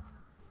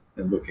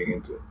and looking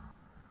into it.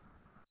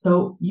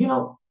 So,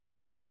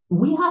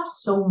 we have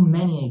so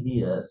many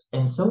ideas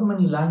and so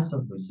many lines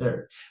of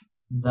research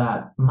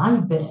that my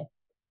bet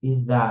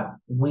is that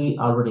we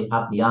already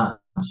have the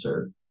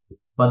answer.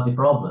 But the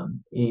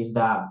problem is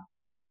that.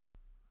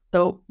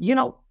 So,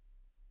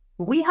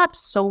 we have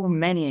so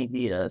many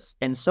ideas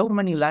and so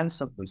many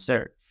lines of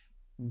research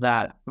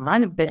that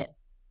my bet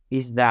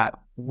is that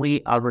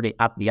we already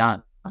have the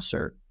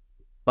answer.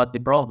 But the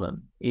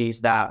problem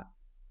is that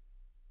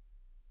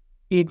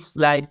it's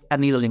like a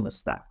needle in a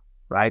stack,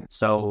 right?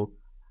 So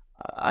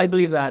I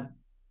believe that,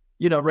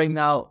 right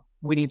now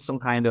we need some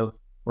kind of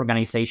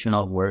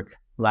organizational work.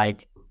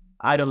 Like,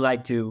 I don't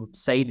like to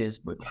say this,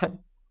 but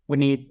we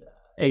need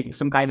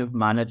some kind of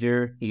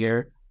manager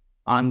here.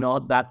 I'm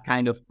not that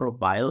kind of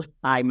profile.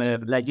 I'm a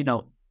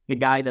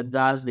guy that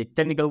does the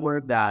technical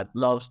work, that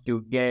loves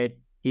to get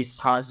his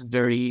hands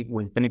dirty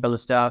with technical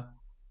stuff.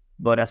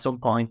 But at some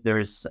point,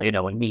 there's a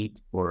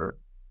need for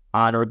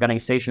an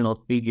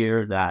organizational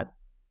figure that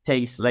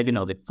takes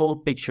the full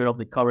picture of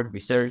the current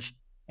research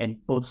and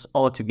puts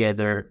all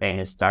together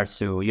and starts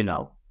to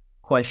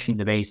question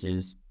the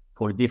basis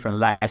for different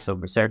lines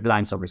of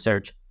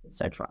research,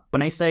 etc.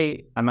 When I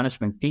say a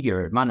management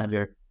figure,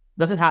 manager,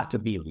 doesn't have to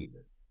be a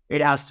leader.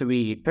 It has to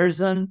be a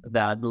person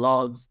that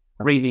loves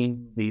reading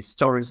the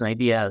stories and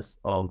ideas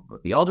of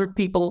the other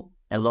people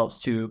and loves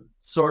to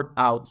sort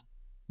out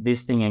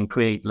this thing and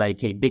create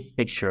like a big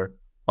picture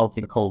of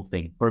the whole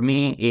thing. For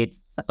me,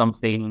 it's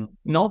something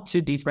not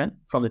too different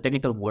from the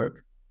technical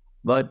work,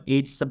 but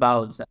it's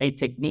about a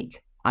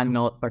technique I'm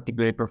not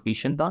particularly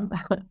proficient on.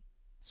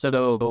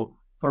 So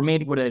for me,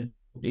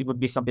 it would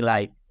be something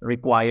like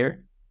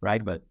required,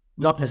 right? But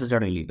not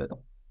necessarily leader.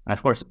 And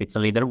of course, if it's a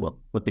leader,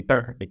 would be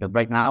perfect, because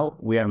right now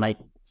we are like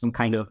some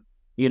kind of,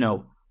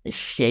 a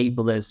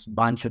shapeless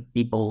bunch of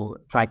people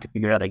trying to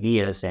figure out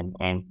ideas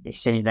and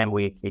exchanging them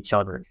with each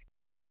other.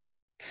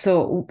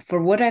 So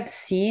for what I've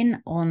seen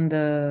on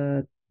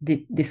the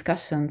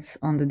discussions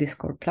on the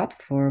Discord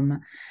platform,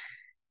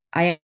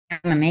 I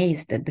am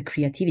amazed at the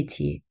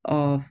creativity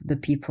of the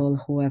people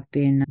who have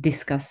been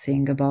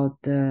discussing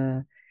about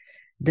the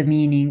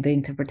meaning, the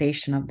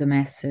interpretation of the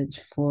message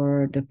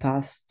for the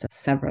past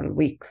several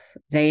weeks.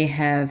 They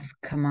have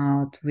come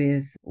out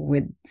with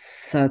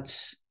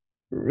such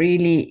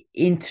really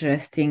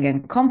interesting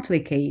and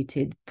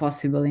complicated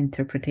possible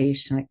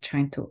interpretation, like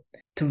trying to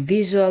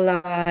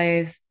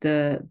visualize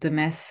the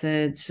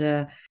message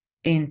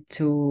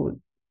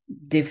into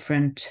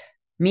different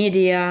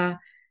media.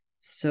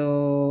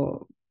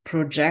 So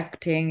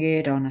projecting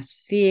it on a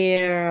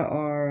sphere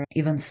or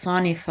even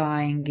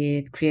sonifying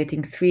it,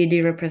 creating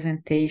 3D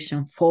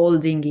representation,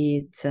 folding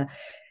it,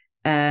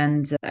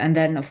 and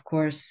then of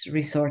course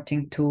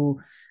resorting to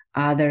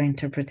other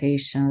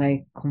interpretation,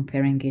 like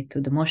comparing it to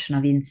the motion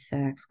of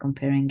insects,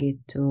 comparing it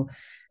to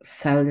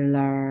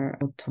cellular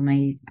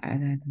automata,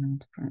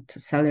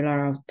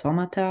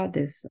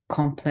 this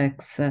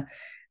complex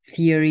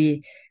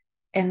theory.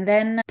 And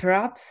then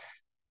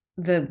perhaps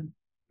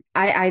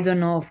I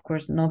don't know, of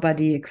course,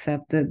 nobody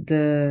except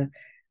the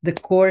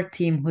core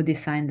team who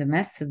designed the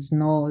message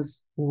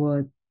knows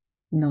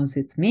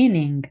its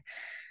meaning.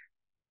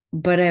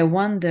 But I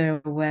wonder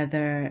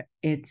whether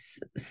it's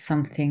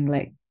something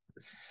like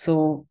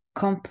so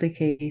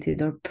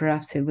complicated, or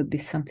perhaps it would be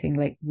something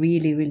like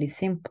really, really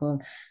simple.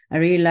 I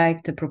really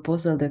like the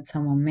proposal that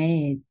someone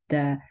made,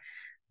 that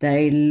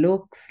it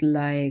looks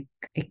like,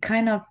 it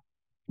kind of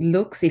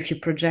looks, if you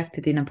project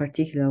it in a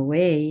particular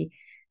way,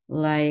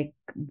 like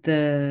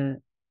the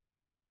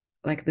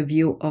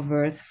view of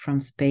Earth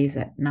from space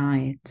at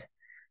night.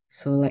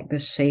 So like the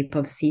shape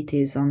of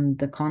cities on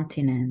the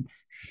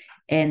continents.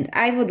 And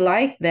I would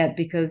like that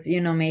because,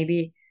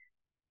 maybe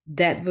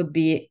that would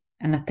be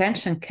an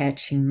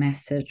attention-catching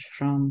message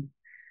from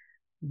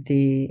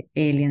the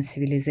alien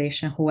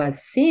civilization who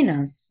has seen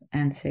us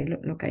and say,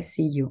 look, I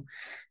see you,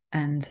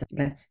 and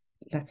let's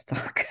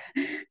talk.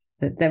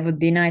 That would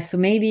be nice. So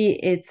maybe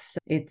it's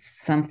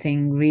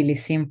something really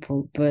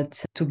simple,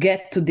 but to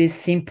get to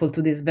this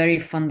very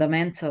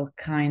fundamental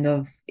kind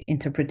of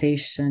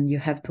interpretation, you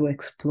have to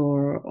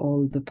explore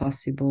all the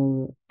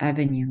possible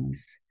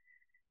avenues.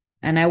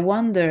 And I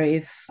wonder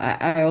if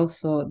I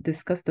also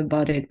discussed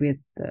about it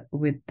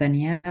with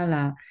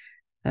Daniela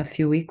a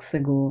few weeks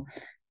ago,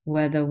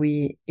 whether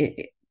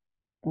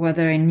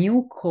a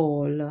new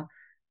call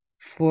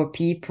for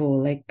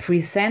people, like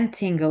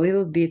presenting a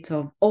little bit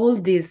of all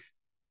this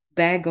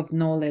bag of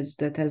knowledge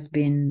that has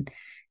been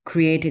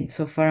created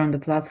so far on the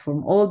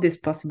platform, all this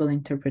possible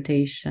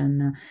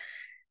interpretation,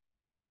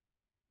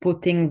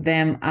 putting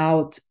them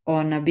out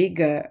on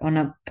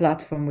a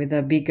platform with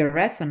a bigger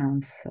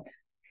resonance,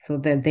 so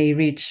that they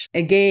reach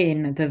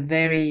again the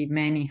very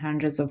many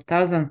hundreds of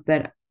thousands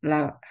that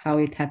how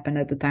it happened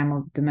at the time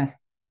of the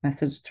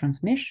message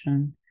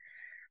transmission.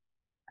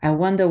 I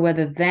wonder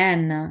whether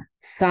then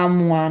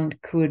someone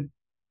could,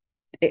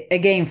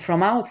 again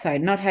from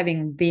outside, not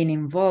having been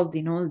involved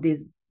in all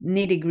this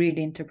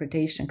nitty-gritty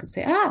interpretation, could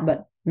say,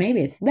 but maybe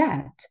it's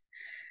that.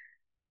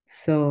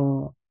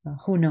 So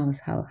who knows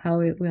how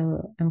it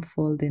will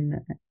unfold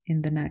in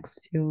the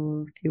next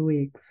few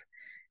weeks.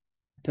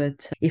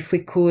 But if we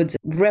could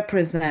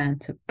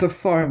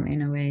perform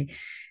in a way,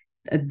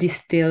 a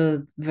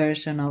distilled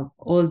version of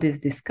all these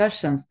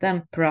discussions,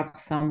 then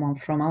perhaps someone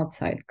from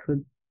outside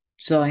could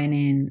join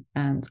in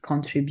and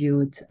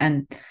contribute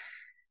and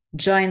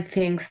join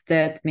things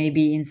that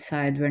maybe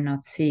inside we're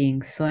not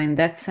seeing. So in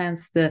that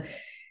sense, the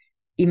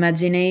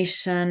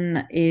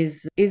imagination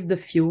is the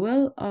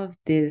fuel of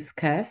this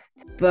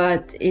cast,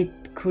 but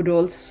it could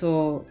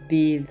also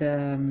be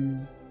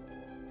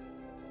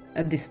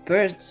a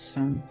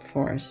dispersion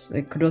force.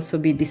 It could also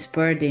be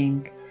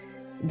dispersing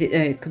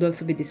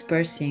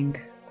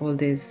all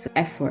this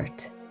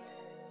effort.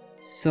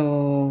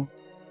 So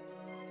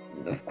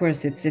of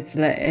course it's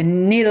like a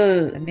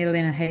needle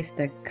in a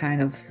haystack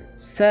kind of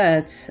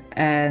search,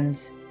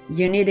 and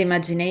you need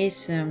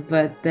imagination,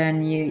 but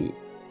then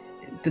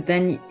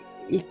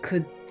it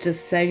could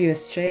just set you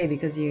astray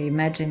because you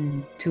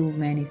imagine too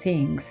many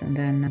things, and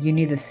then you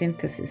need a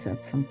synthesis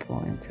at some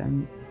point,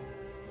 and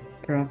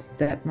perhaps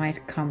that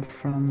might come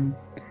from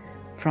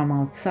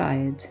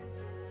outside.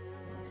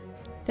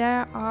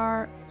 There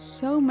are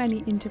so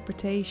many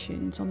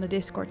interpretations on the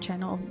Discord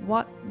channel of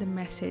what the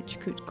message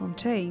could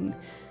contain,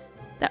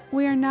 that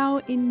we are now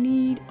in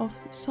need of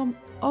some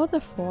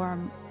other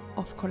form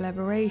of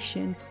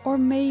collaboration, or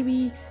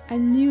maybe a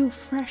new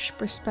fresh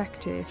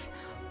perspective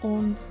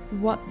on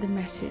what the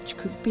message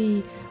could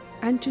be,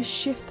 and to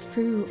shift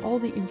through all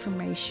the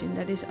information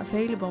that is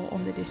available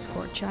on the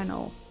Discord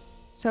channel.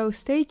 So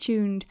stay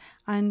tuned,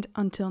 and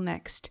until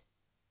next.